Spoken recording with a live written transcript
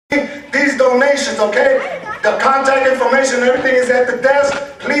donations, okay? The contact information, everything is at the desk.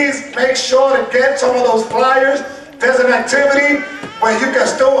 Please make sure to get some of those flyers. There's an activity where you can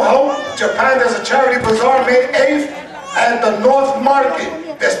still help Japan. There's a charity bazaar May 8th at the North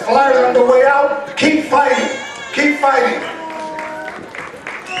Market. There's flyers on the way out. Keep fighting. Keep fighting.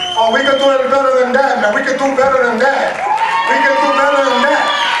 Oh, we can do it better than that, man. We can do better than that. We can do better than that.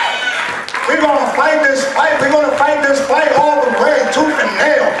 We're going to fight this fight. We're going to fight this fight all the way, tooth and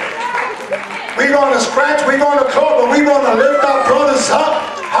nail. We're going to scratch, we're going to claw, but we're going to lift our brothers up.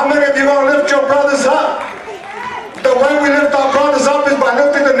 How many of you are going to lift your brothers up? The way we lift our brothers up is by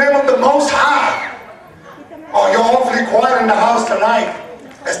lifting the name of the Most High. Oh, you're awfully quiet in the house tonight.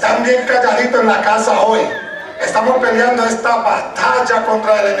 Están bien calladitos en la casa hoy. Estamos peleando esta batalla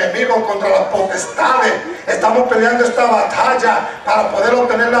contra el enemigo, contra las potestades. Estamos peleando esta batalla para poder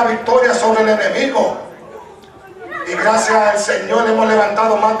obtener la victoria sobre el enemigo. Y gracias al Señor hemos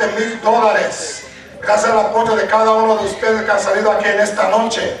levantado más de $1000. Gracias al apoyo de cada uno de ustedes que han salido aquí en esta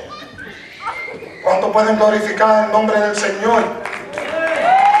noche. ¿Cuánto pueden glorificar el nombre del Señor?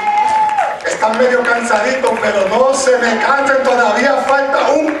 Están medio cansaditos, pero no se me cansen, todavía falta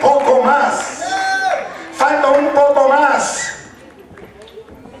un poco más. Falta un poco más.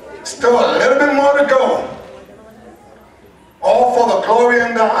 Still a little bit more to go. All for the glory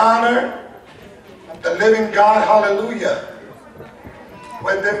and the honor of the living God. Hallelujah.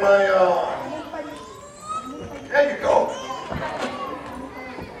 Where did my, there you go.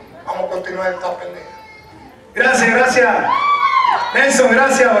 Vamos a continuar esta pelea. Gracias, gracias. Nelson,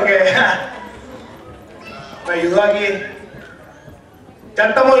 gracias porque me ayudó aquí. Ya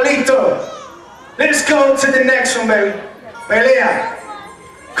estamos listos. Let's go to the next one, baby. Pelea.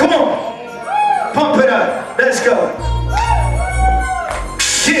 Come on. Pump it up. Let's go.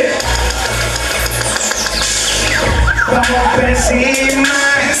 Yeah. Vamos por encima,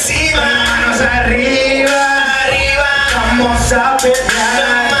 encima. Manos arriba, arriba. Vamos a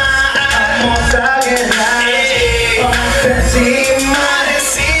pelear. Vamos a guerrear. Vamos por encima,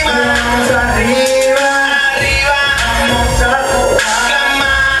 encima. Manos arriba, arriba. Vamos a jugar.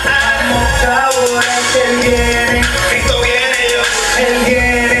 Él viene, Cristo viene yo, Él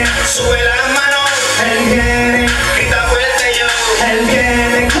viene, sube las manos, Él viene, grita fuerte yo, Él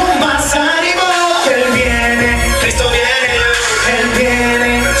viene, con más ánimo, Él viene, Cristo viene yo, Él viene,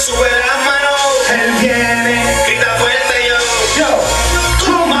 sube las manos, Él viene, grita fuerte yo,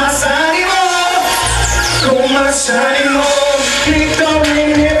 con más ánimo, Cristo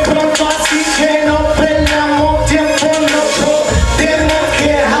viene pronto, así que no perdamos tiempo, no podemos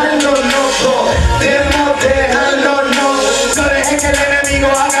quejarnos, no podemos dejarnos, no dejes que el enemigo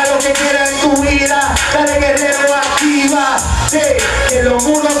haga lo que quiera en tu vida, dale guerrero, activa, que los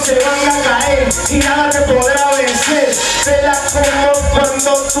muros se van a caer y nada te podrá vencer, vela como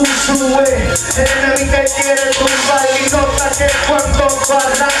cuando tú subes, el enemigo quiere tumbar y nota que cuando tú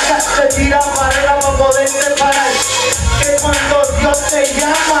arrancas te tira barrera para poderte parar, que cuando Dios te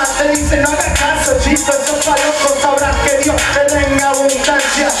llama te dice no hagas caso, chico, eso es para locos, sabrás que Dios te da en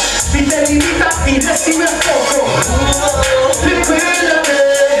abundancia, si te limita y recibe poco, recuérdate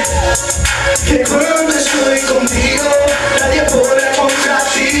que cuando estoy contigo nadie podrá contra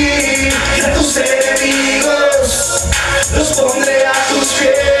ti y a tus enemigos los pondré a tus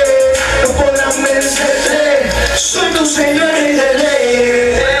pies, no podrán vencerte, soy tu Señor y de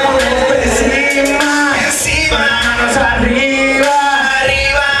ley. Vamos encima, encima, manos arriba,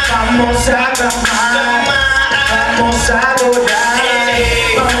 arriba, vamos a clamar, vamos a adorar,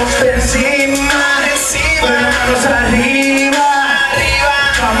 vamos encima, encima, manos arriba, arriba,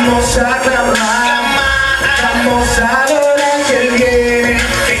 vamos a clamar, vamos a adorar, que Él viene,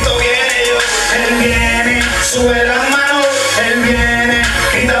 Cristo viene yo, Él viene, sube las manos, Él viene,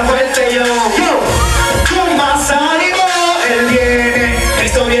 grita fuerte yo, con más ánimo, Él viene,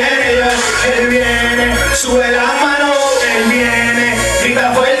 Cristo viene yo, Él viene, sube las manos, Él viene,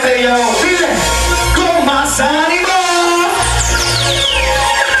 grita fuerte yo, dile, con más ánimo.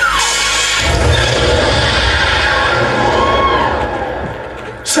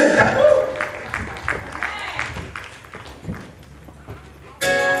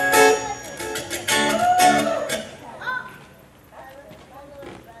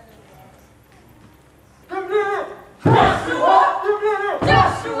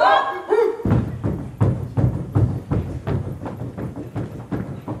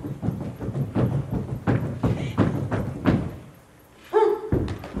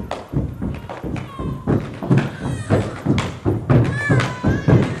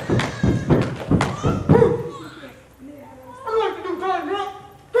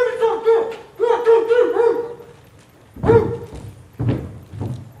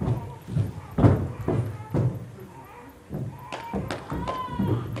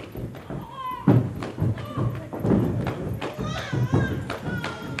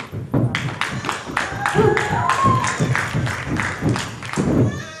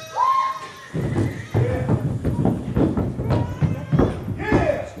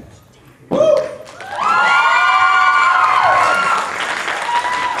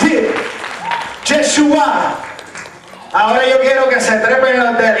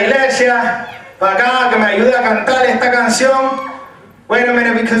 buenos de la iglesia para acá que me ayude a cantar esta canción. Wait a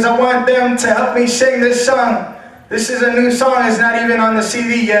minute, because I want them to help me sing this song. This is a new song, it's not even on the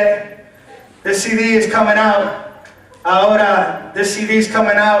CD yet. This CD is coming out. Ahora, this CD is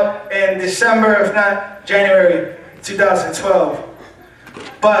coming out in December, if not January 2012.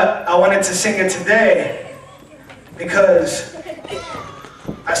 But I wanted to sing it today because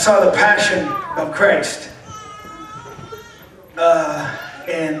I saw the passion of Christ. I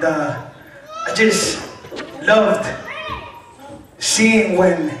just loved seeing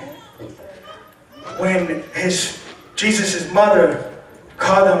when Jesus' mother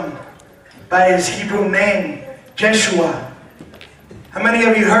called him by his Hebrew name, Yeshua. How many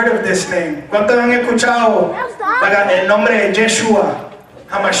of you heard of this name? ¿Cuántos han escuchado el nombre de Yeshua,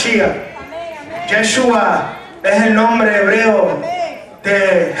 Hamashiach? Yeshua es el nombre hebreo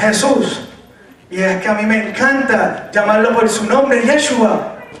de Jesús. Y es que a mí me encanta llamarlo por su nombre,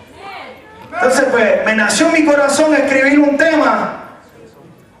 Yeshua. Entonces pues me nació en mi corazón escribir un tema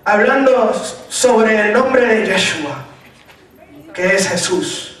hablando sobre el nombre de Yeshua, que es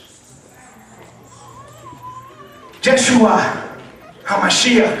Jesús. Yeshua,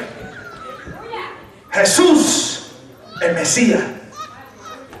 Hamashiach, Jesús, el Mesías.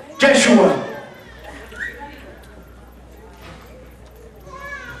 Yeshua.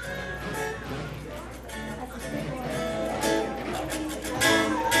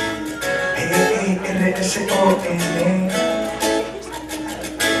 R-S-O-N.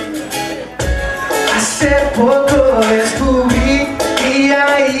 Hace poco descubrí y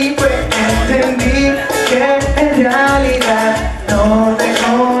ahí pues entendí que en realidad no te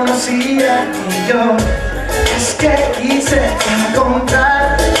conocía ni yo. Es que quise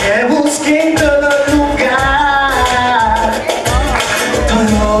encontrar, que busqué en todo lugar.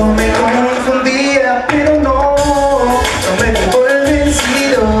 Todo me confundía, pero no me di por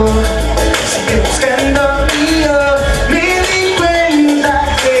vencido. Sigue buscando y yo me di cuenta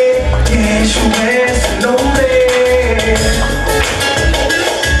que Yeshua es el nombre.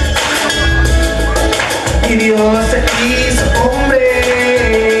 Y Dios se hizo hombre.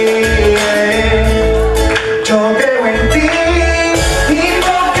 Yo creo en ti,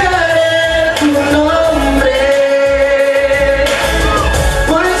 invocaré tu nombre.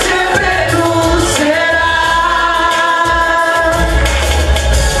 Por siempre tú serás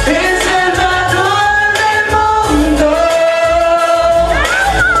el Salvador del mundo.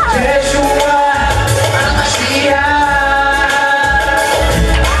 Yeshua, Hamashiach.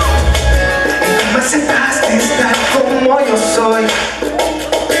 Y me aceptaste estar como yo soy.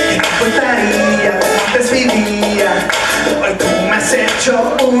 ¿Qué te importaría? Antes vivía, hoy tú me has hecho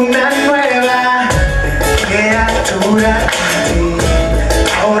una nueva criatura en ti.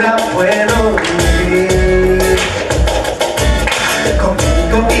 Ahora puedo vivir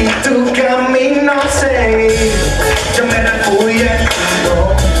contigo y tu camino seguir. Yo me refugio en tu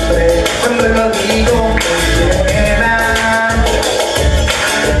nombre, cuando lo digo me llena.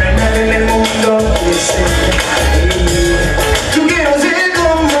 No hay nadie en el mundo que se ahí. Yo quiero ser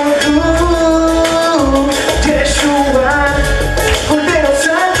como tú, Yeshua, Cordero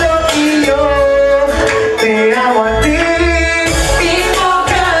Santo, y yo te amo a ti,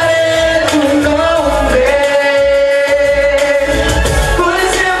 invocaré tu nombre, por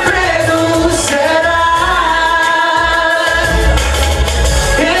siempre tú serás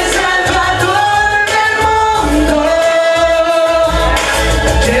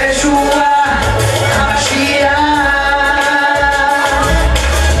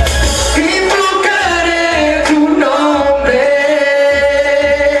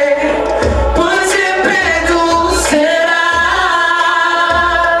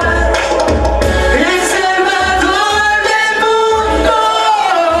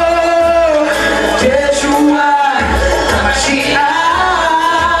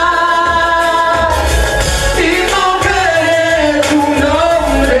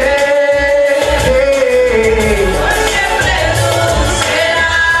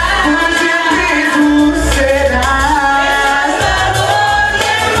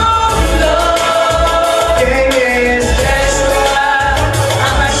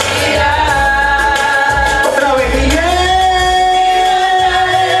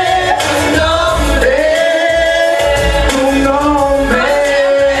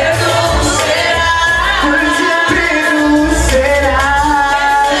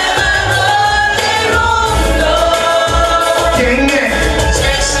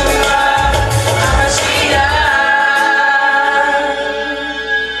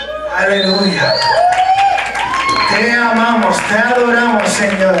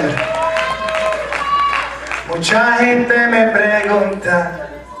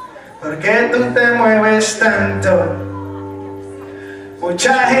 ¿Por qué tú te mueves tanto?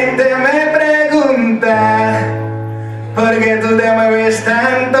 Mucha gente me pregunta, ¿por qué tú te mueves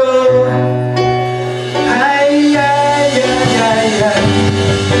tanto? Ay, ay, ay, ay, ay.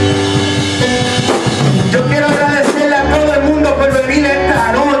 Yo quiero agradecerle a todo el mundo por venir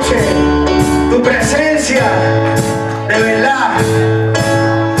esta noche. Tu presencia, de verdad,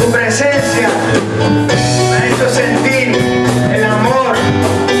 tu presencia me ha hecho sentir el amor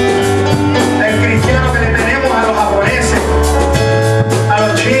del cristiano que le tenemos a los japoneses, a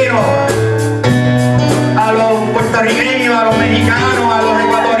los chinos, a los puertorriqueños, a los mexicanos, a los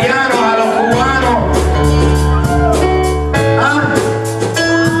ecuatorianos, a los cubanos. ¿Ah?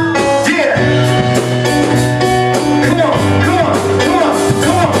 Yeah. Come on, come on, come on,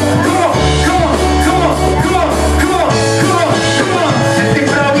 come on, come on, come on, come on, come on, come on, come on. Estoy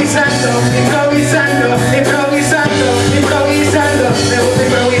improvisando, improvisando, improvisando, improvisando. Me gusta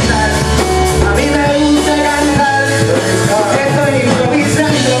improvisar. A mí me gusta cantar. Estoy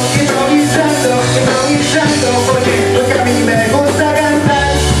improvisando, improvisando, improvisando. Porque a mí me gusta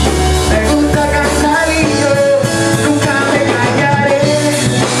cantar. Me gusta cantar y yo nunca me callaré.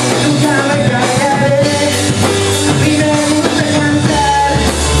 Nunca me callaré. A mí me gusta cantar.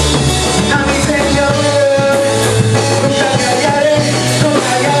 A mi Señor. Nunca callaré, no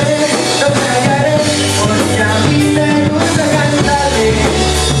callaré, no callaré. Porque a mí me gusta cantarle.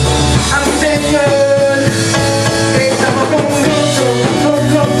 A mi Señor. Estamos con gozo, con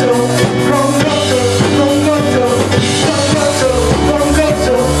gozo, con gozo, con gozo, con gozo, con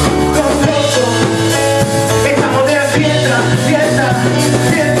gozo, con gozo. Estamos de fiesta, fiesta,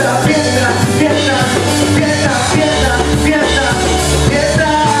 fiesta, fiesta, fiesta, fiesta, fiesta, fiesta, fiesta.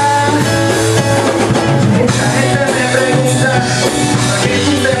 Mucha gente me pregunta, ¿por qué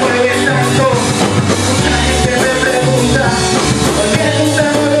tú te mueves tanto? Mucha gente me pregunta, ¿por qué tú te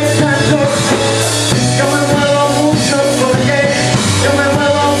mueves tanto? Yo me muevo mucho porque, yo me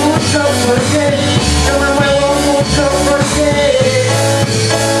muevo mucho porque, yo me muevo mucho porque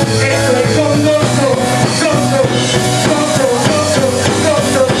estoy con gozo, gozo, gozo, gozo,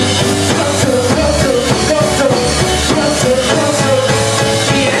 gozo, gozo, gozo, gozo, gozo, gozo.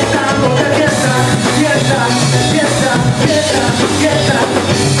 Y estamos de fiesta, fiesta, fiesta, fiesta, fiesta,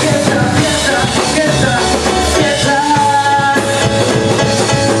 fiesta, fiesta, fiesta, fiesta.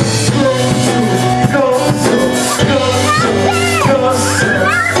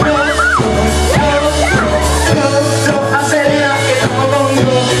 Acelera que estamos con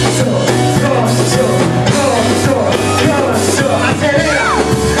gozo, gozo, gozo, gozo. Acelera,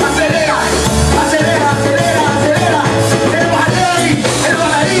 acelera, acelera, acelera, acelera. El bajaría, el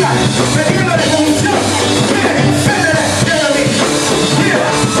bajaría, metiéndole función. Mire, métele, Jeremy. Mira,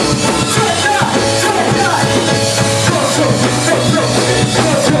 suelta, suelta. Gozo, gozo,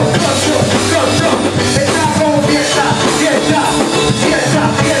 gozo, gozo, gozo. Estamos con fiesta, fiesta, fiesta,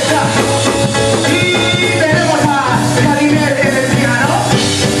 fiesta. Y tenemos a Karimel en el piano.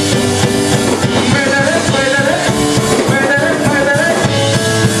 Métele, métele, métele, métele.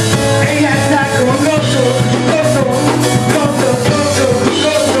 Ella está con gozo, gozo, gozo, gozo,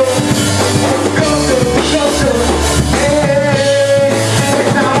 gozo, gozo, gozo.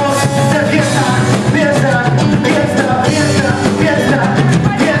 Estamos de fiesta, fiesta, fiesta, fiesta, fiesta,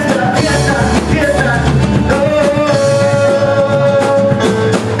 fiesta, fiesta, fiesta.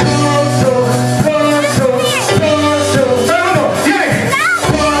 Gozo, gozo, gozo. ¡Todo! ¡Bien!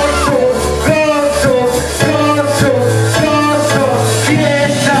 Gozo, gozo, gozo, gozo.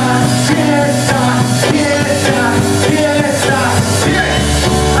 Fiesta, fiesta,